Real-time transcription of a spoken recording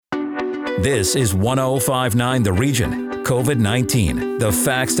This is 1059 The Region. COVID-19. The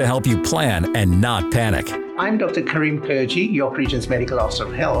facts to help you plan and not panic. I'm Dr. Karim Kurji, York Region's Medical Officer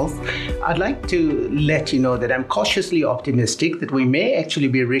of Health. I'd like to let you know that I'm cautiously optimistic that we may actually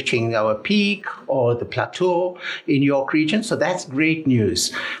be reaching our peak or the plateau in York Region, so that's great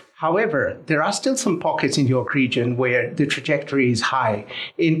news. However, there are still some pockets in York Region where the trajectory is high,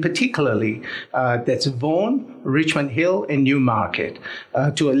 in particularly that's Vaughan, Richmond Hill, and Newmarket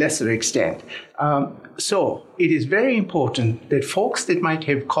to a lesser extent. So it is very important that folks that might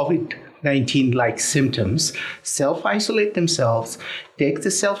have COVID-19-like symptoms self-isolate themselves, take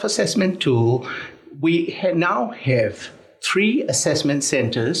the self-assessment tool. We now have 3 assessment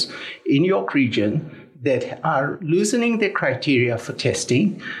centers in York Region that are loosening the criteria for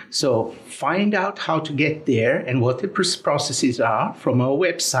testing. So find out how to get there and what the processes are from our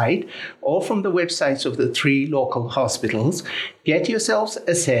website or from the websites of the 3 local hospitals. Get yourselves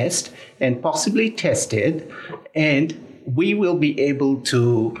assessed and possibly tested, and we will be able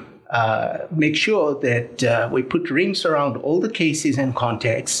to make sure that we put rings around all the cases and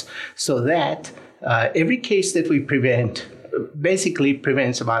contacts so that every case that we prevent basically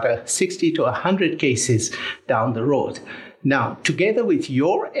prevents about 60 to 100 cases down the road. Now, together with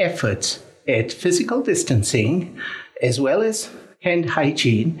your efforts at physical distancing, as well as hand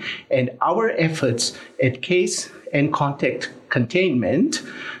hygiene, and our efforts at case and contact containment,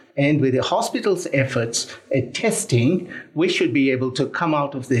 and with the hospital's efforts at testing, we should be able to come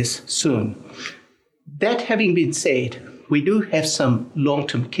out of this soon. That having been said, we do have some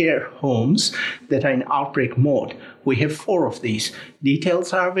long-term care homes that are in outbreak mode. We have 4 of these.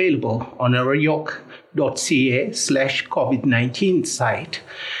 Details are available on our york.ca/COVID-19 site.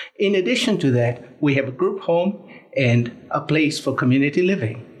 In addition to that, we have a group home and a place for community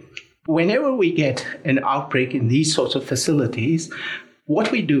living. Whenever we get an outbreak in these sorts of facilities,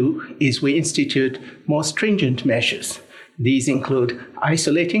 what we do is we institute more stringent measures. These include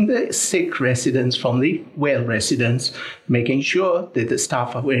isolating the sick residents from the well residents, making sure that the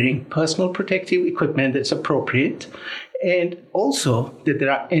staff are wearing personal protective equipment that's appropriate, and also that there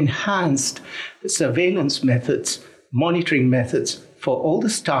are enhanced surveillance methods, monitoring methods for all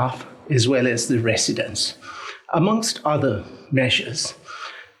the staff as well as the residents, amongst other measures.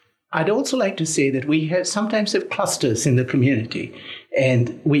 I'd also like to say that we sometimes have clusters in the community,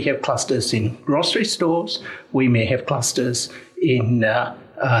 and we have clusters in grocery stores. We may have clusters in the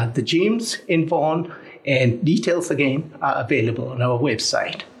gyms in Vaughan, and details again are available on our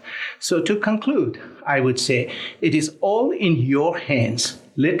website. So to conclude, I would say it is all in your hands,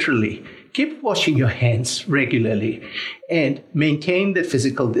 literally. Keep washing your hands regularly and maintain the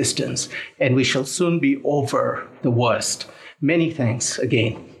physical distance, and we shall soon be over the worst. Many thanks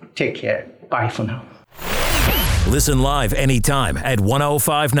again. Take care. Bye for now. Listen live anytime at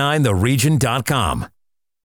 1059theregion.com.